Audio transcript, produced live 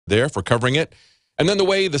there for covering it. And then the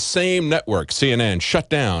way the same network, CNN, shut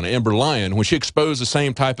down Amber Lyon when she exposed the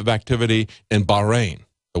same type of activity in Bahrain,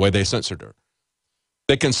 the way they censored her.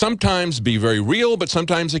 They can sometimes be very real, but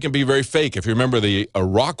sometimes they can be very fake. If you remember the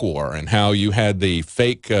Iraq War and how you had the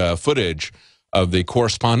fake footage of the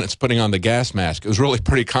correspondents putting on the gas mask, it was really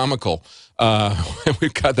pretty comical.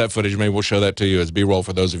 We've got that footage. Maybe we'll show that to you as B-roll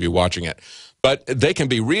for those of you watching it. But they can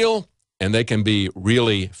be real, and they can be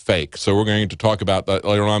really fake. So we're going to talk about that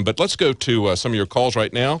later on. But let's go to some of your calls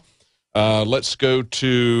right now. Let's go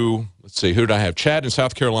to, let's see, who do I have? Chad in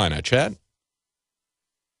South Carolina. Chad?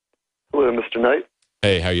 Hello, Mr. Knight.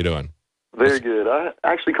 Hey, how you doing? Very good. I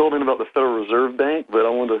actually called in about the Federal Reserve Bank, but I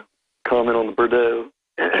wanted to comment on the Bordeaux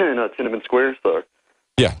in Tiananmen Square. Sorry.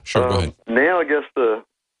 Yeah, sure, go ahead. Now I guess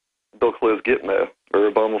they'll close Gitmo,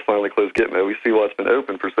 or Obama will finally close Gitmo. We see why it's been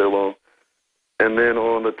open for so long. And then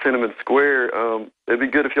on the Tiananmen Square, it'd be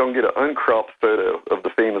good if y'all can get an uncropped photo of the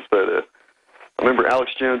famous photo. I remember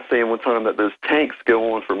Alex Jones saying one time that those tanks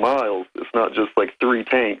go on for miles. It's not just like 3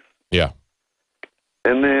 tanks. Yeah.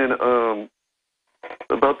 And then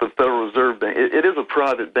about the Federal Reserve Bank, it is a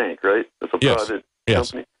private bank, right? It's a private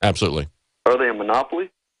company? Yes, absolutely. Are they a monopoly?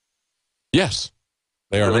 Yes,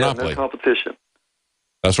 they are a monopoly. Have no competition.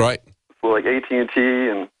 That's right. So like AT&T,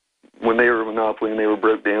 and when they were a monopoly and they were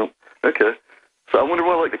broke down. Okay. So I wonder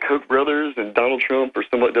why like the Koch brothers and Donald Trump or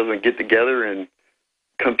somebody doesn't get together and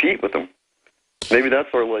compete with them. Maybe that's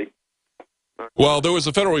our like... Well, there was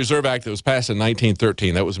a Federal Reserve Act that was passed in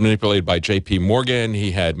 1913 that was manipulated by J.P. Morgan.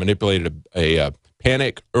 He had manipulated a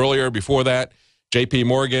panic earlier before that. J.P.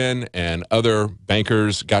 Morgan and other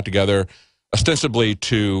bankers got together ostensibly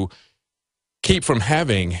to keep from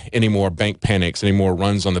having any more bank panics, any more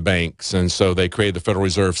runs on the banks. And so they created the Federal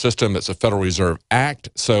Reserve System. That's a Federal Reserve Act.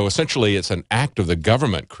 So essentially it's an act of the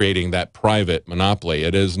government creating that private monopoly.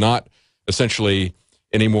 It is not essentially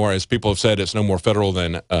anymore, as people have said, it's no more federal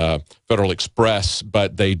than Federal Express,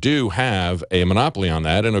 but they do have a monopoly on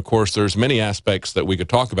that. And of course, there's many aspects that we could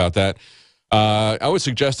talk about that. I would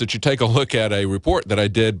suggest that you take a look at a report that I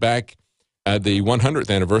did back at the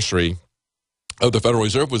 100th anniversary of the Federal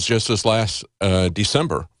Reserve. Was just this last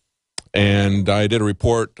December. And I did a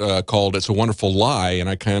report called It's a Wonderful Lie, and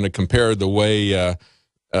I kind of compared the way,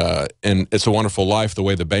 in It's a Wonderful Life, the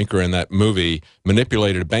way the banker in that movie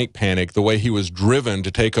manipulated a bank panic, the way he was driven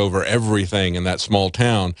to take over everything in that small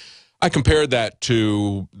town. I compared that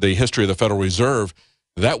to the history of the Federal Reserve.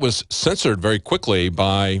 That was censored very quickly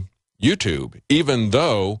by YouTube, even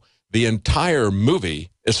though the entire movie,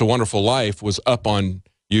 It's a Wonderful Life, was up on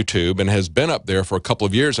YouTube and has been up there for a couple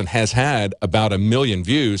of years and has had about 1 million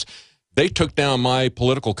views. They took down my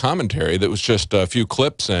political commentary that was just a few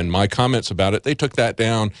clips and my comments about it. They took that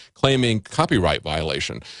down, claiming copyright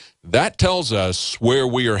violation. That tells us where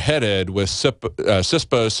we are headed with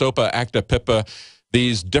CISPA, SOPA, ACTA, PIPA,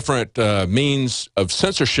 these different means of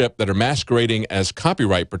censorship that are masquerading as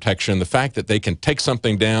copyright protection. The fact that they can take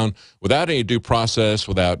something down without any due process,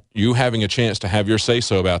 without you having a chance to have your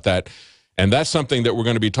say-so about that. And that's something that we're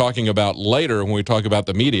going to be talking about later when we talk about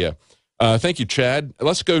the media. Thank you, Chad.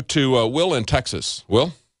 Let's go to Will in Texas.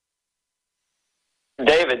 Will?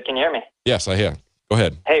 David, can you hear me? Yes, I hear. Go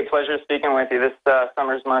ahead. Hey, pleasure speaking with you. This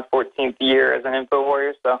summer is my 14th year as an info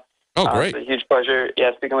warrior, so great. It's a huge pleasure,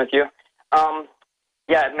 speaking with you.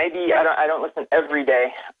 Maybe I don't listen every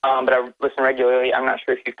day, but I listen regularly. I'm not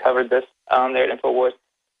sure if you've covered this there at InfoWars.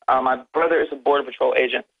 My brother is a Border Patrol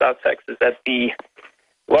agent in South Texas at the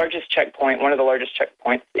largest checkpoint, one of the largest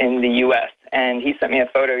checkpoints in the U.S., and he sent me a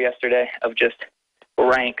photo yesterday of just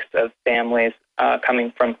ranks of families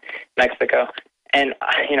coming from Mexico. And,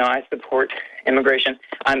 I support immigration.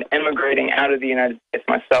 I'm immigrating out of the United States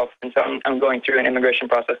myself, and so I'm going through an immigration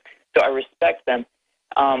process. So I respect them.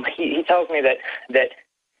 He tells me that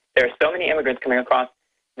there are so many immigrants coming across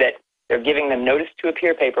that they're giving them notice to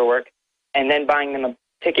appear paperwork and then buying them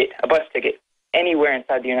a bus ticket anywhere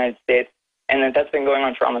inside the United States, and that's been going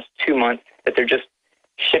on for almost 2 months, that they're just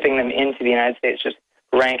shipping them into the United States, just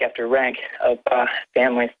rank after rank of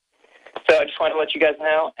families. So I just wanted to let you guys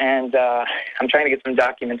know, and I'm trying to get some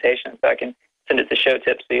documentation so I can send it to Show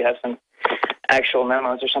Tips so you have some actual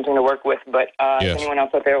memos or something to work with. But if anyone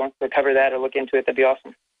else out there wants to cover that or look into it, that'd be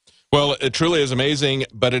awesome. Well, it truly is amazing,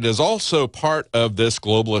 but it is also part of this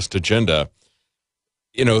globalist agenda.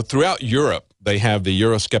 Throughout Europe, they have the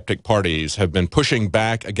Eurosceptic parties have been pushing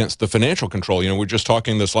back against the financial control. We're just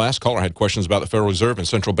talking, this last caller had questions about the Federal Reserve and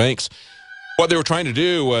central banks. What they were trying to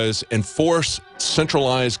do was enforce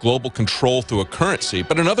centralized global control through a currency,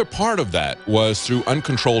 but another part of that was through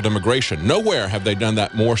uncontrolled immigration. Nowhere have they done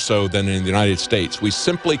that more so than in the United States. We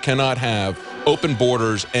simply cannot have open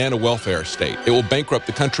borders and a welfare state. It will bankrupt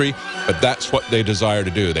the country, but that's what they desire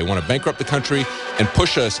to do. They want to bankrupt the country and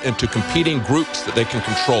push us into competing groups that they can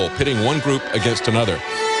control, pitting one group against another.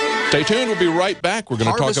 Stay tuned. We'll be right back. We're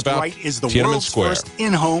going to talk about Harvest Right is the Tiananmen world's Square. first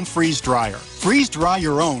in-home freeze dryer. Freeze dry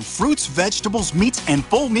your own fruits, vegetables, meats, and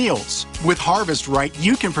full meals. With Harvest Right,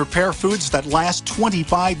 you can prepare foods that last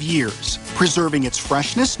 25 years, preserving its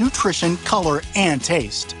freshness, nutrition, color, and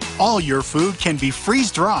taste. All your food can be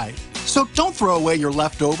freeze-dried. So don't throw away your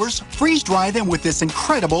leftovers. Freeze dry them with this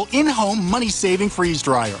incredible in-home money-saving freeze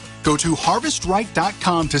dryer. Go to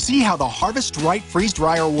harvestright.com to see how the Harvest Right freeze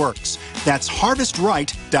dryer works. That's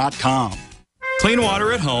harvestright.com. Clean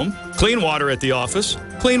water at home, clean water at the office,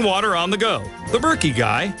 clean water on the go. The Berkey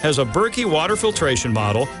Guy has a Berkey water filtration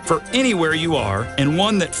model for anywhere you are and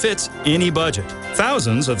one that fits any budget.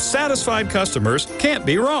 Thousands of satisfied customers can't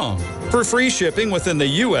be wrong. For free shipping within the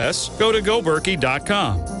U.S., go to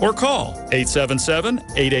goberkey.com or call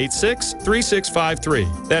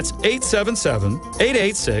 877-886-3653. That's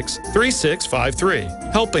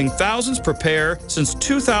 877-886-3653. Helping thousands prepare since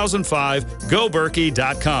 2005,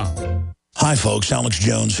 goberkey.com. Hi folks, Alex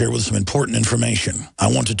Jones here with some important information. I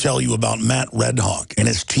want to tell you about Matt Redhawk and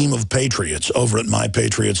his team of patriots over at My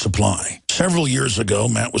Patriot Supply. Several years ago,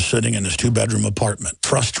 Matt was sitting in his two-bedroom apartment,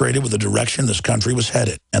 frustrated with the direction this country was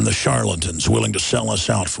headed and the charlatans willing to sell us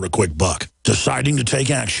out for a quick buck. Deciding to take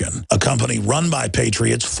action, a company run by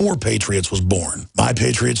patriots for patriots was born. My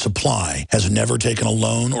Patriot Supply has never taken a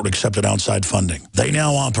loan or accepted outside funding. They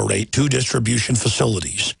now operate 2 distribution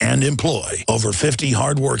facilities and employ over 50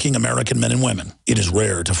 hardworking American men and women. It is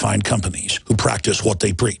rare to find companies who practice what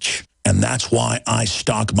they preach. And that's why I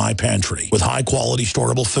stock my pantry with high-quality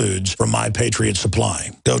storable foods from My Patriot Supply.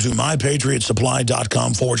 Go to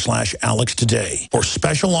mypatriotsupply.com/Alex today for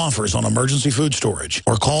special offers on emergency food storage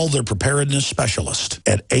or call their preparedness specialist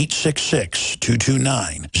at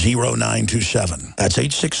 866-229-0927. That's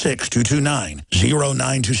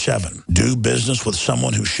 866-229-0927. Do business with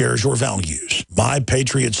someone who shares your values.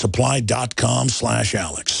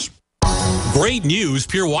 mypatriotsupply.com/Alex. Great news,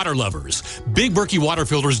 pure water lovers.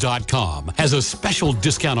 BigBerkeyWaterFilters.com has a special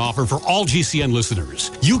discount offer for all GCN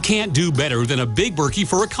listeners. You can't do better than a Big Berkey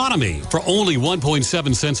for economy. For only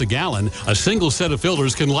 1.7 cents a gallon, a single set of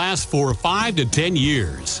filters can last for 5 to 10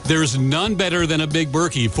 years. There's none better than a Big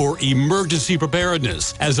Berkey for emergency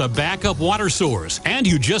preparedness as a backup water source. And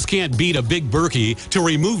you just can't beat a Big Berkey to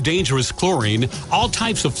remove dangerous chlorine, all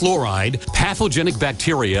types of fluoride, pathogenic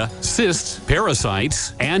bacteria, cysts,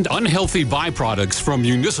 parasites, and unhealthy byproducts from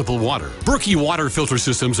municipal water. Berkey water filter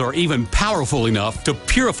systems are even powerful enough to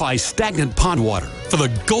purify stagnant pond water. For the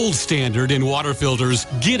gold standard in water filters,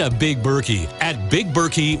 get a Big Berkey at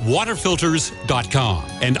BigBerkeyWaterFilters.com.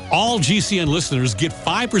 And all GCN listeners get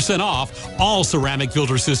 5% off all ceramic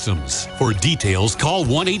filter systems. For details, call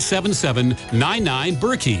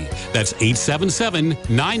 1-877-99-BERKEY. That's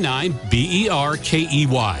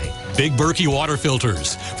 877-99-BERKEY. Big Berkey Water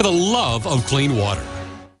Filters, for the love of clean water.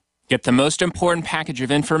 Get the most important package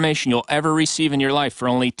of information you'll ever receive in your life for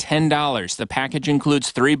only $10. The package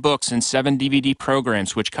includes 3 books and 7 DVD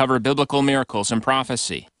programs which cover biblical miracles and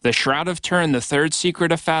prophecy. The Shroud of Turin, The Third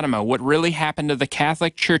Secret of Fatima, What Really Happened to the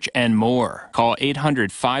Catholic Church, and more. Call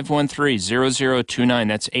 800-513-0029.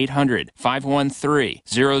 That's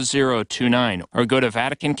 800-513-0029. Or go to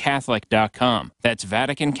VaticanCatholic.com. That's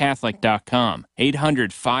VaticanCatholic.com.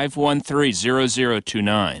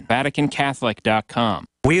 800-513-0029. VaticanCatholic.com.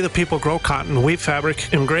 We the people grow cotton, weave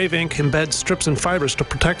fabric, engrave ink, embed strips and fibers to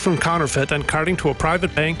protect from counterfeit and carting to a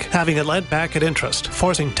private bank, having it led back at interest,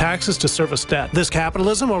 forcing taxes to service debt. This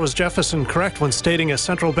capitalism, or was Jefferson correct when stating a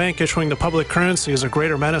central bank issuing the public currency is a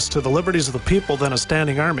greater menace to the liberties of the people than a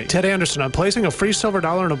standing army? Ted Anderson, I'm placing a free silver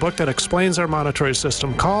dollar in a book that explains our monetary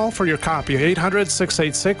system. Call for your copy,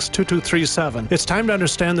 800-686-2237. It's time to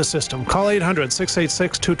understand the system. Call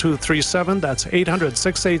 800-686-2237. That's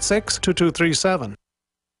 800-686-2237.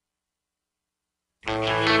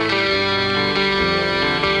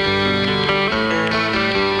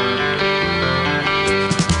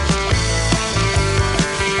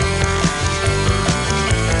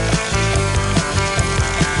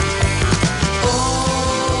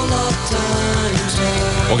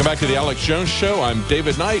 Welcome back to the Alex Jones Show. I'm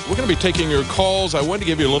David Knight. We're going to be taking your calls. I wanted to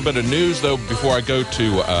give you a little bit of news, though, before I go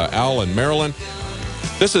to Al in Maryland.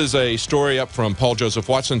 This is a story up from Paul Joseph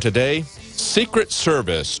Watson today. Secret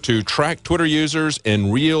Service to track Twitter users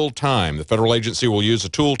in real time. The federal agency will use a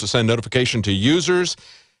tool to send notification to users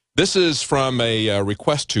This is from a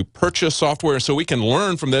request to purchase software, so we can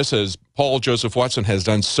learn from this, as Paul Joseph Watson has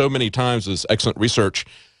done so many times, this excellent research,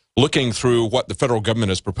 looking through what the federal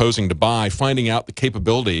government is proposing to buy, finding out the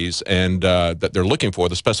capabilities and that they're looking for,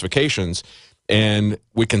 the specifications, and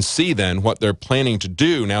we can see then what they're planning to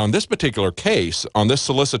do. Now, in this particular case, on this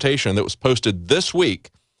solicitation that was posted this week,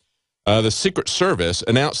 the Secret Service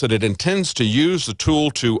announced that it intends to use the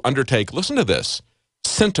tool to undertake, listen to this,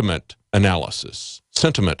 sentiment analysis,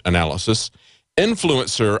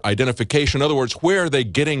 influencer identification. In other words, where are they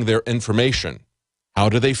getting their information? How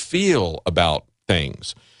do they feel about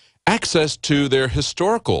things? Access to their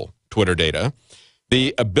historical Twitter data,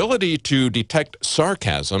 the ability to detect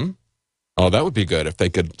sarcasm. Oh, that would be good if they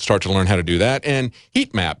could start to learn how to do that. And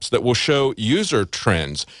heat maps that will show user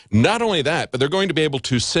trends. Not only that, but they're going to be able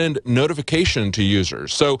to send notification to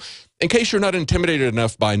users. So in case you're not intimidated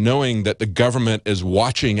enough by knowing that the government is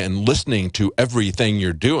watching and listening to everything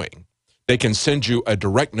you're doing, they can send you a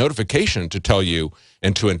direct notification to tell you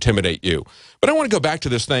and to intimidate you. But I want to go back to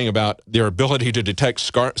this thing about their ability to detect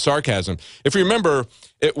sarcasm. If you remember,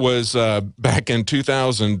 it was back in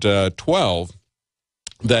 2012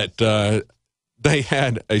 that they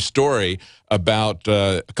had a story about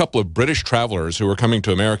a couple of British travelers who were coming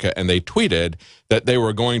to America, and they tweeted that they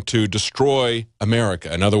were going to destroy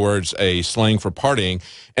America. In other words, a slang for partying,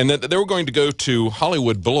 and that they were going to go to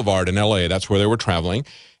Hollywood Boulevard in L.A., that's where they were traveling,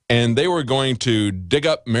 and they were going to dig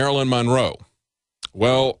up Marilyn Monroe.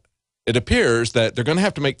 Well, it appears that they're going to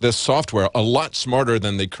have to make this software a lot smarter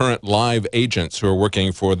than the current live agents who are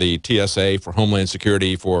working for the TSA, for Homeland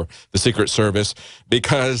Security, for the Secret Service,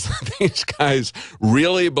 because these guys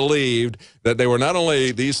really believed that they were not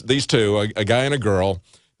only these two, a guy and a girl,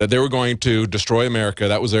 that they were going to destroy America.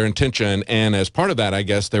 That was their intention. And as part of that, I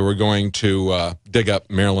guess they were going to dig up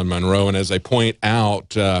Marilyn Monroe. And as they point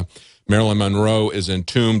out, Marilyn Monroe is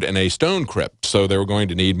entombed in a stone crypt, so they were going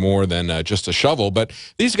to need more than just a shovel. But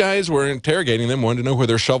these guys were interrogating them, wanted to know where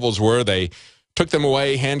their shovels were. They took them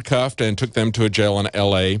away, handcuffed, and took them to a jail in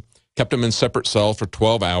L.A., kept them in separate cells for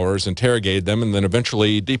 12 hours, interrogated them, and then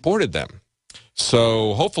eventually deported them.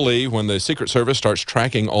 So hopefully when the Secret Service starts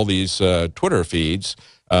tracking all these Twitter feeds,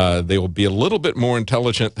 they will be a little bit more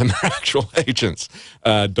intelligent than their actual agents.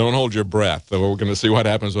 Don't hold your breath. We're going to see what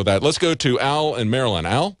happens with that. Let's go to Al in Maryland.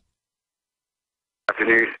 Al?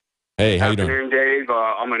 Afternoon. Hey, how you doing? Afternoon, Dave.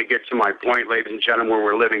 I'm going to get to my point, ladies and gentlemen.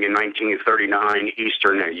 We're living in 1939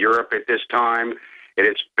 Eastern Europe at this time. And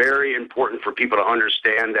it's very important for people to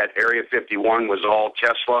understand that Area 51 was all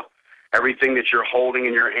Tesla. Everything that you're holding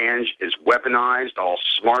in your hands is weaponized. All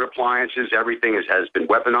smart appliances, everything has been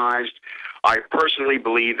weaponized. I personally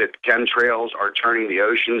believe that chemtrails are turning the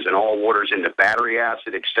oceans and all waters into battery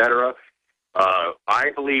acid, etc.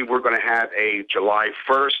 I believe we're going to have a July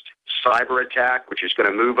 1st cyber attack, which is going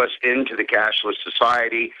to move us into the cashless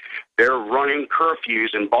society. They're running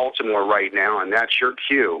curfews in Baltimore right now, and that's your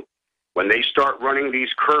cue. When they start running these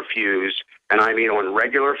curfews, and I mean on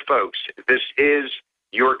regular folks, this is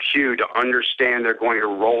your cue to understand they're going to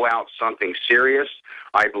roll out something serious.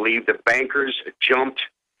 I believe the bankers jumped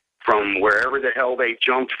from wherever the hell they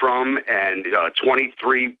jumped from, and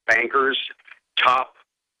 23 bankers, top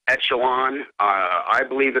echelon. I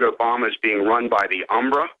believe that Obama is being run by the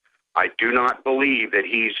Umbra. I do not believe that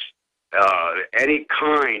he's any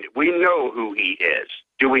kind. We know who he is,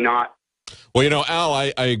 do we not? Well, you know, Al,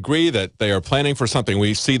 I agree that they are planning for something.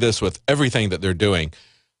 We see this with everything that they're doing.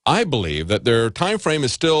 I believe that their time frame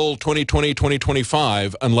is still 2020,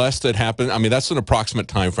 2025, unless that happens. I mean, that's an approximate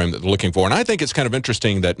time frame that they're looking for. And I think it's kind of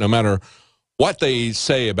interesting that no matter what they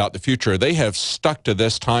say about the future, they have stuck to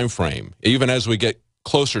this time frame, even as we get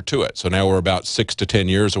closer to it. So now we're about 6 to 10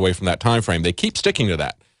 years away from that time frame. They keep sticking to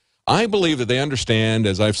that. I believe that they understand,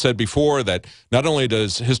 as I've said before, that not only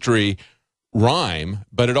does history rhyme,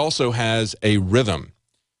 but it also has a rhythm.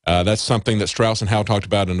 That's something that Strauss and Howe talked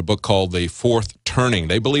about in a book called The Fourth Turning.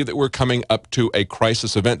 They believe that we're coming up to a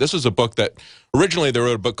crisis event. This is a book that originally they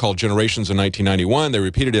wrote a book called Generations in 1991. They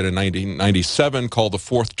repeated it in 1997 called The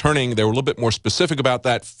Fourth Turning. They were a little bit more specific about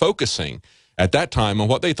that, focusing at that time on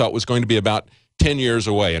what they thought was going to be about 10 years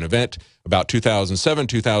away, an event about 2007,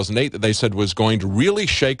 2008 that they said was going to really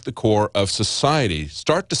shake the core of society,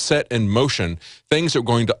 start to set in motion things that are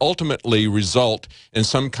going to ultimately result in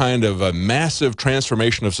some kind of a massive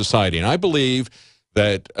transformation of society. And I believe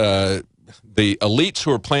that the elites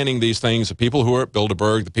who are planning these things, the people who are at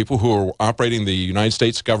Bilderberg, the people who are operating the United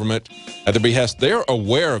States government at their behest, they're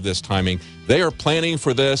aware of this timing. They are planning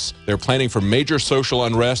for this. They're planning for major social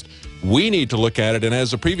unrest. We need to look at it, and as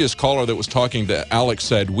the previous caller that was talking to Alex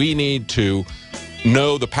said, we need to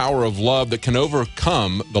know the power of love that can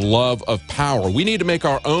overcome the love of power. We need to make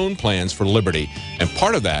our own plans for liberty, and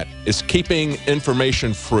part of that is keeping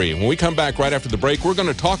information free. When we come back right after the break, we're going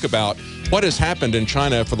to talk about what has happened in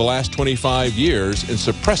China for the last 25 years in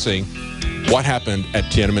suppressing what happened at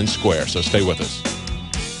Tiananmen Square. So stay with us.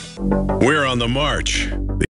 We're on the march.